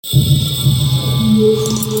From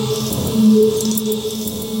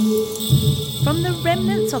the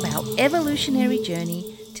remnants of our evolutionary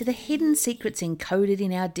journey to the hidden secrets encoded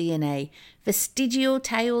in our DNA, Vestigial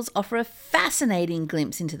tales offer a fascinating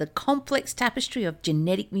glimpse into the complex tapestry of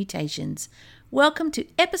genetic mutations. Welcome to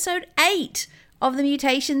episode 8 of the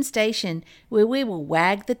Mutation Station, where we will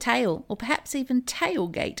wag the tail, or perhaps even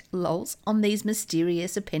tailgate, lols, on these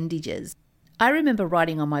mysterious appendages. I remember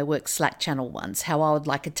writing on my work Slack channel once how I would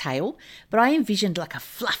like a tail, but I envisioned like a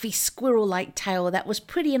fluffy squirrel-like tail that was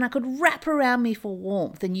pretty and I could wrap around me for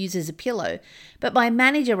warmth and use as a pillow. But my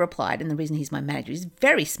manager replied, and the reason he's my manager, he's a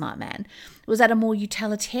very smart man, was that a more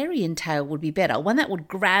utilitarian tail would be better, one that would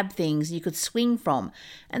grab things you could swing from.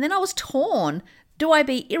 And then I was torn. Do I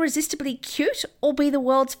be irresistibly cute or be the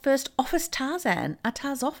world's first office Tarzan? A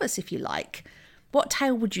Tarz office, if you like. What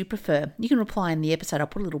tail would you prefer? You can reply in the episode. I'll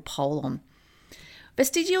put a little poll on.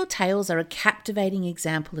 Vestigial tales are a captivating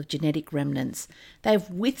example of genetic remnants. They have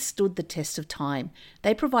withstood the test of time.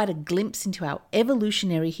 They provide a glimpse into our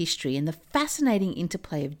evolutionary history and the fascinating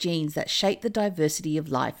interplay of genes that shape the diversity of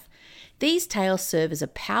life. These tales serve as a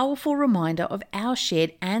powerful reminder of our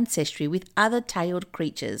shared ancestry with other tailed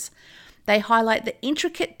creatures. They highlight the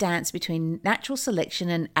intricate dance between natural selection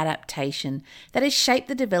and adaptation that has shaped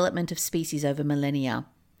the development of species over millennia.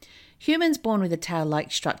 Humans born with a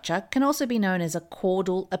tail-like structure can also be known as a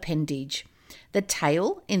caudal appendage. The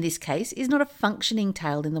tail, in this case, is not a functioning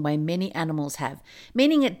tail in the way many animals have,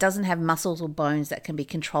 meaning it doesn't have muscles or bones that can be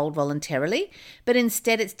controlled voluntarily, but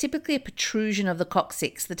instead it's typically a protrusion of the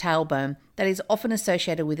coccyx, the tailbone, that is often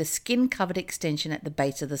associated with a skin-covered extension at the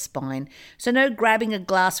base of the spine. So no grabbing a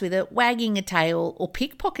glass with it, wagging a tail, or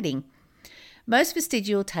pickpocketing. Most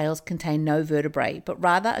vestigial tails contain no vertebrae, but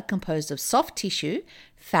rather are composed of soft tissue,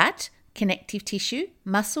 fat, connective tissue,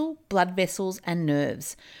 muscle, blood vessels, and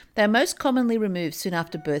nerves. They are most commonly removed soon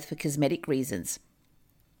after birth for cosmetic reasons.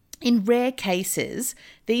 In rare cases,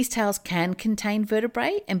 these tails can contain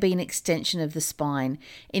vertebrae and be an extension of the spine.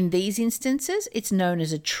 In these instances, it's known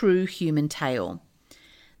as a true human tail.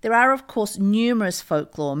 There are, of course, numerous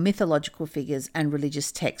folklore, mythological figures, and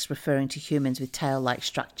religious texts referring to humans with tail-like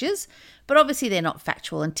structures, but obviously they're not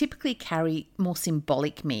factual and typically carry more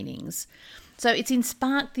symbolic meanings. So it's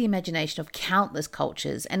sparked the imagination of countless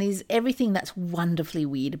cultures and is everything that's wonderfully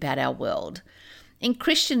weird about our world. In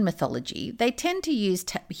Christian mythology, they tend to use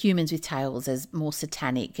humans with tails as more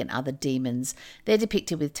satanic and other demons. They're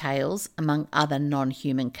depicted with tails, among other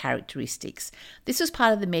non-human characteristics. This was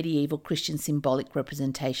part of the medieval Christian symbolic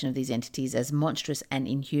representation of these entities as monstrous and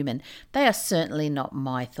inhuman. They are certainly not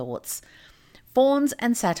my thoughts. Fauns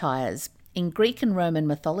and satyrs. In Greek and Roman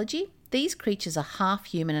mythology, these creatures are half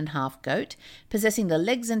human and half goat, possessing the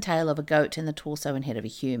legs and tail of a goat and the torso and head of a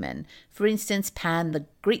human. For instance, Pan, the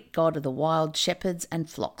Greek god of the wild shepherds and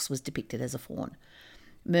flocks, was depicted as a faun.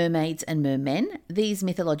 Mermaids and mermen, these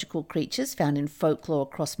mythological creatures found in folklore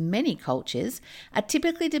across many cultures, are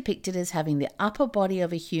typically depicted as having the upper body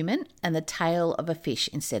of a human and the tail of a fish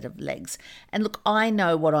instead of legs. And look, I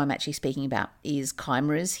know what I'm actually speaking about is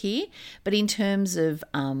chimeras here, but in terms of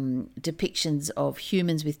depictions of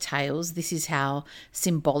humans with tails, this is how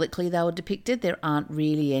symbolically they were depicted. There aren't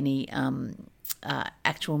really any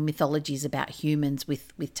actual mythologies about humans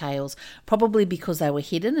with tails, probably because they were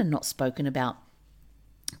hidden and not spoken about.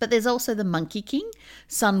 But there's also the Monkey King,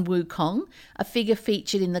 Sun Wukong, a figure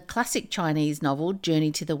featured in the classic Chinese novel Journey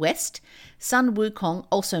to the West. Sun Wukong,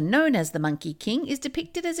 also known as the Monkey King, is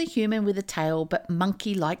depicted as a human with a tail but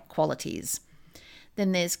monkey-like qualities.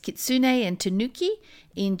 Then there's Kitsune and Tanuki.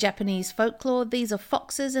 In Japanese folklore, these are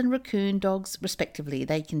foxes and raccoon dogs, respectively.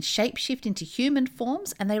 They can shapeshift into human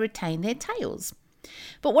forms and they retain their tails.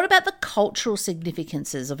 But what about the cultural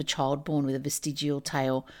significances of a child born with a vestigial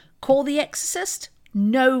tail? Call the Exorcist?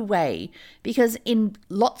 No way, because in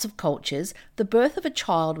lots of cultures, the birth of a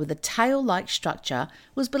child with a tail-like structure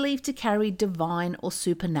was believed to carry divine or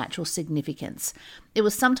supernatural significance. It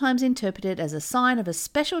was sometimes interpreted as a sign of a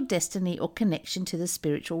special destiny or connection to the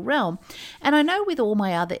spiritual realm. And I know with all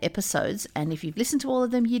my other episodes, and if you've listened to all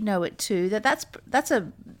of them, you know it too, that's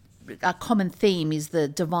a common theme is the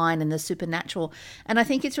divine and the supernatural. And I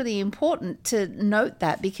think it's really important to note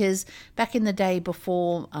that because back in the day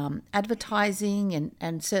before advertising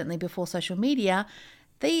and certainly before social media,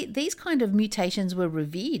 these kind of mutations were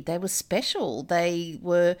revered. They were special. They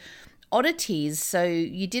were oddities. So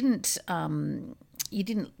you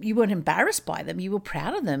weren't embarrassed by them. You were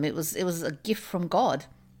proud of them. It was a gift from God.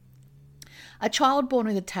 A child born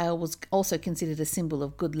with a tail was also considered a symbol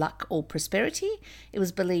of good luck or prosperity. It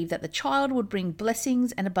was believed that the child would bring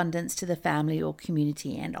blessings and abundance to the family or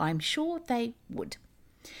community, and I'm sure they would.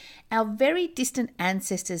 Our very distant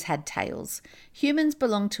ancestors had tails. Humans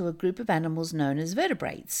belong to a group of animals known as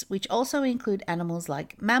vertebrates, which also include animals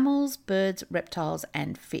like mammals, birds, reptiles,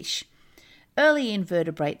 and fish. Early in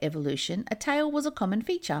vertebrate evolution, a tail was a common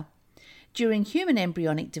feature. During human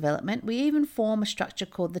embryonic development, we even form a structure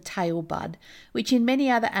called the tail bud, which in many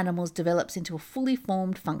other animals develops into a fully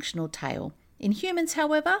formed functional tail. In humans,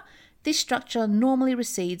 however, this structure normally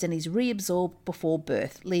recedes and is reabsorbed before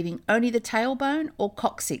birth, leaving only the tailbone or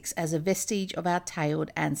coccyx as a vestige of our tailed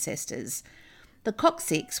ancestors. The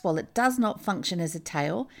coccyx, while it does not function as a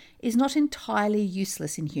tail, is not entirely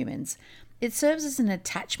useless in humans. It serves as an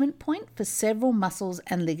attachment point for several muscles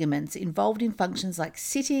and ligaments involved in functions like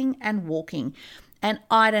sitting and walking. And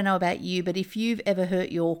I don't know about you, but if you've ever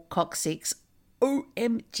hurt your coccyx,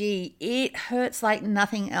 OMG, it hurts like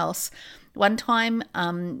nothing else. One time,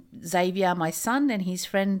 Xavier, my son, and his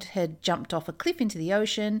friend had jumped off a cliff into the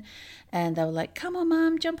ocean, and they were like, "Come on,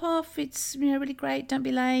 Mum, jump off. It's really great. Don't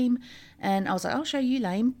be lame." And I was like, "I'll show you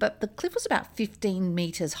lame." But the cliff was about 15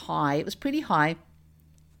 meters high. It was pretty high.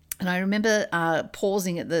 And I remember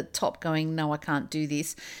pausing at the top going, "No, I can't do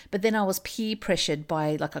this." But then I was peer pressured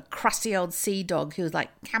by like a crusty old sea dog who was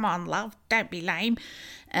like, "Come on, love, don't be lame."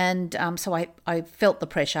 And so I felt the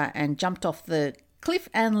pressure and jumped off the cliff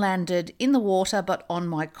and landed in the water, but on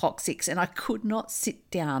my coccyx. And I could not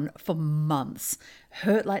sit down for months.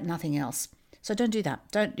 Hurt like nothing else. So don't do that.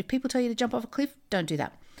 If people tell you to jump off a cliff, don't do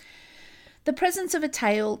that. The presence of a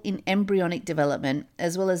tail in embryonic development,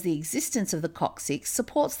 as well as the existence of the coccyx,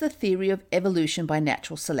 supports the theory of evolution by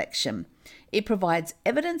natural selection. It provides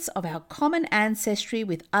evidence of our common ancestry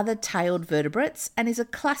with other tailed vertebrates and is a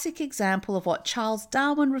classic example of what Charles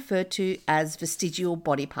Darwin referred to as vestigial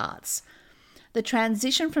body parts. The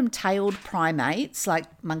transition from tailed primates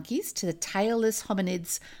like monkeys to the tailless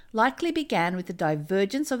hominids likely began with the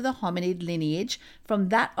divergence of the hominid lineage from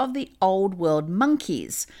that of the old world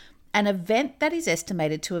monkeys, an event that is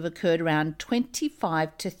estimated to have occurred around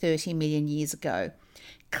 25 to 30 million years ago.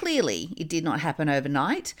 Clearly, it did not happen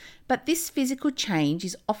overnight, but this physical change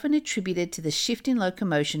is often attributed to the shift in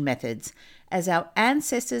locomotion methods, as our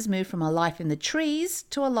ancestors moved from a life in the trees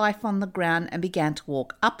to a life on the ground and began to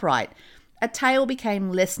walk upright. A tail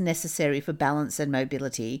became less necessary for balance and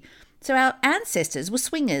mobility. So our ancestors were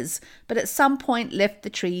swingers, but at some point left the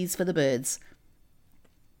trees for the birds.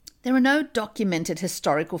 There are no documented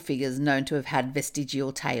historical figures known to have had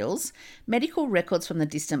vestigial tails. Medical records from the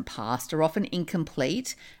distant past are often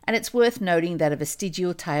incomplete, and it's worth noting that a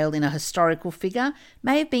vestigial tail in a historical figure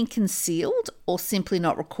may have been concealed or simply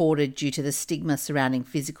not recorded due to the stigma surrounding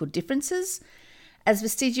physical differences. As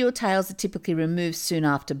vestigial tails are typically removed soon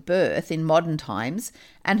after birth in modern times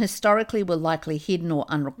and historically were likely hidden or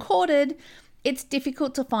unrecorded, it's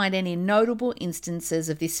difficult to find any notable instances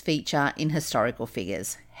of this feature in historical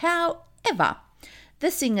figures. However,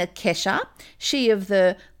 the singer Kesha, she of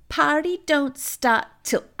the "Party Don't Start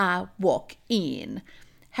Till I Walk In,"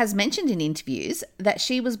 has mentioned in interviews that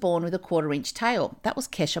she was born with a 1/4-inch tail. That was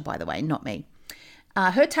Kesha, by the way, not me.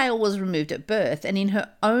 Her tail was removed at birth, and in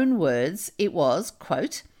her own words, it was,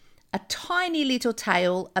 quote, "a tiny little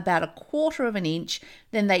tail about 1/4 of an inch,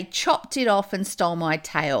 then they chopped it off and stole my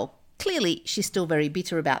tail." Clearly, she's still very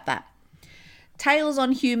bitter about that. Tails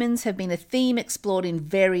on humans have been a theme explored in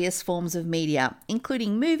various forms of media,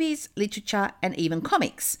 including movies, literature, and even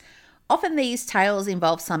comics. Often these tales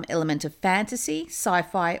involve some element of fantasy,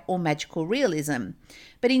 sci-fi, or magical realism.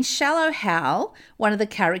 But in Shallow Hal, one of the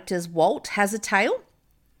characters, Walt, has a tail,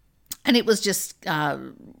 and it was just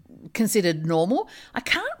considered normal. I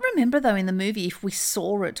can't remember, though, in the movie if we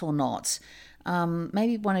saw it or not.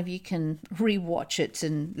 Maybe one of you can rewatch it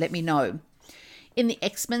and let me know. In the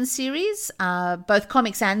X-Men series, both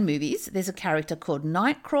comics and movies, there's a character called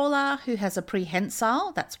Nightcrawler who has a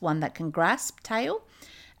prehensile, that's one that can grasp, tail,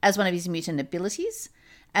 as one of his mutant abilities.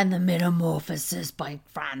 And the Metamorphosis by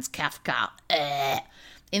Franz Kafka.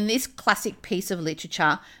 In this classic piece of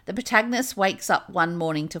literature, the protagonist wakes up one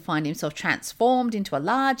morning to find himself transformed into a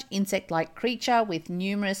large insect-like creature with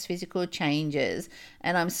numerous physical changes.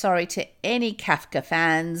 And I'm sorry to any Kafka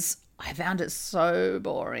fans, I found it so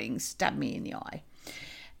boring. Stab me in the eye.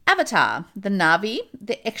 Avatar. The Na'vi,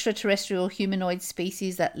 the extraterrestrial humanoid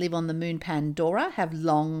species that live on the moon Pandora, have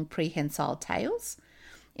long prehensile tails.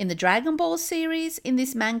 In the Dragon Ball series, in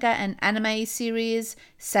this manga and anime series,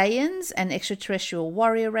 Saiyans, an extraterrestrial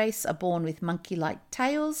warrior race, are born with monkey-like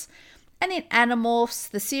tails. And in Animorphs,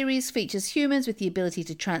 the series features humans with the ability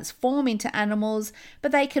to transform into animals,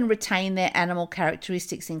 but they can retain their animal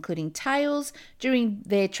characteristics, including tails, during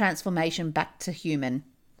their transformation back to human.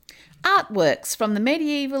 Artworks from the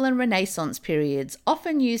medieval and Renaissance periods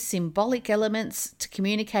often use symbolic elements to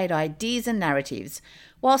communicate ideas and narratives.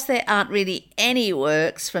 Whilst there aren't really any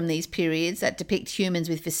works from these periods that depict humans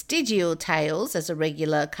with vestigial tails as a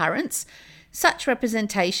regular occurrence, such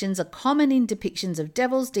representations are common in depictions of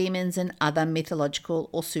devils, demons, and other mythological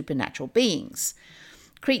or supernatural beings.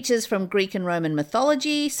 Creatures from Greek and Roman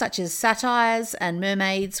mythology, such as satyrs and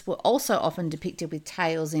mermaids, were also often depicted with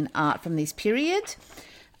tails in art from this period.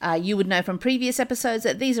 You would know from previous episodes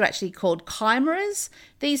that these are actually called chimeras.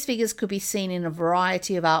 These figures could be seen in a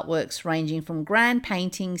variety of artworks ranging from grand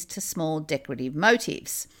paintings to small decorative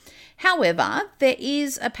motifs. However, there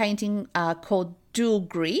is a painting called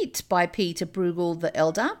Dulgreet by Peter Bruegel the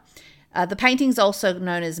Elder. The painting is also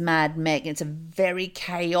known as Mad Meg. It's a very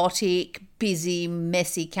chaotic, busy,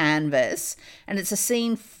 messy canvas, and it's a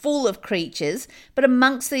scene full of creatures. But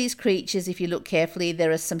amongst these creatures, if you look carefully,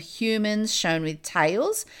 there are some humans shown with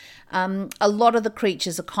tails. A lot of the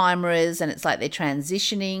creatures are chimeras, and it's like they're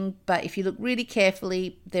transitioning. But if you look really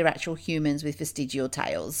carefully, they're actual humans with vestigial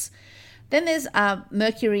tails. Then there's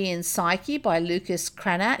Mercury and Psyche by Lucas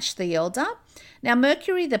Cranach the Elder. Now,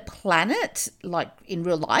 Mercury, the planet, like in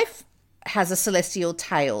real life, has a celestial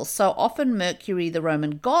tail. So often Mercury, the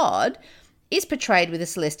Roman god, is portrayed with a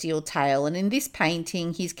celestial tail. And in this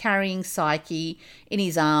painting, he's carrying Psyche in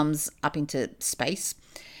his arms up into space.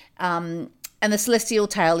 And the celestial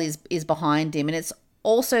tail is behind him. And it's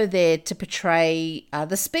also there to portray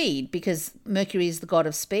the speed, because Mercury is the god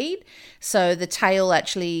of speed. So the tail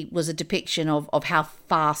actually was a depiction of how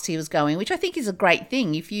fast he was going, which I think is a great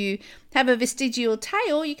thing. If you have a vestigial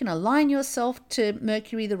tail, you can align yourself to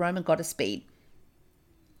Mercury, the Roman god of speed.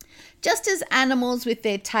 Just as animals with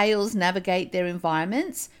their tails navigate their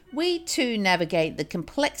environments, we too navigate the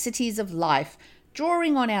complexities of life,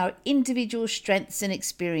 drawing on our individual strengths and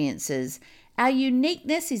experiences. Our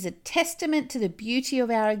uniqueness is a testament to the beauty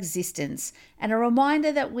of our existence and a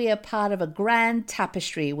reminder that we are part of a grand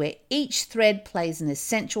tapestry where each thread plays an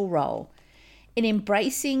essential role. In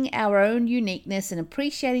embracing our own uniqueness and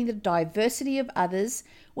appreciating the diversity of others,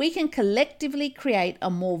 we can collectively create a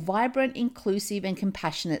more vibrant, inclusive, and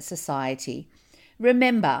compassionate society.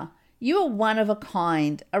 Remember, you are one of a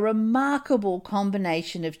kind, a remarkable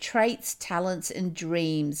combination of traits, talents, and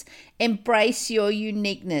dreams. Embrace your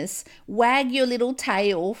uniqueness. Wag your little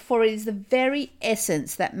tail, for it is the very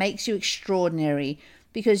essence that makes you extraordinary,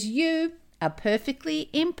 because you are perfectly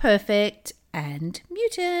imperfect and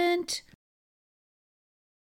mutant.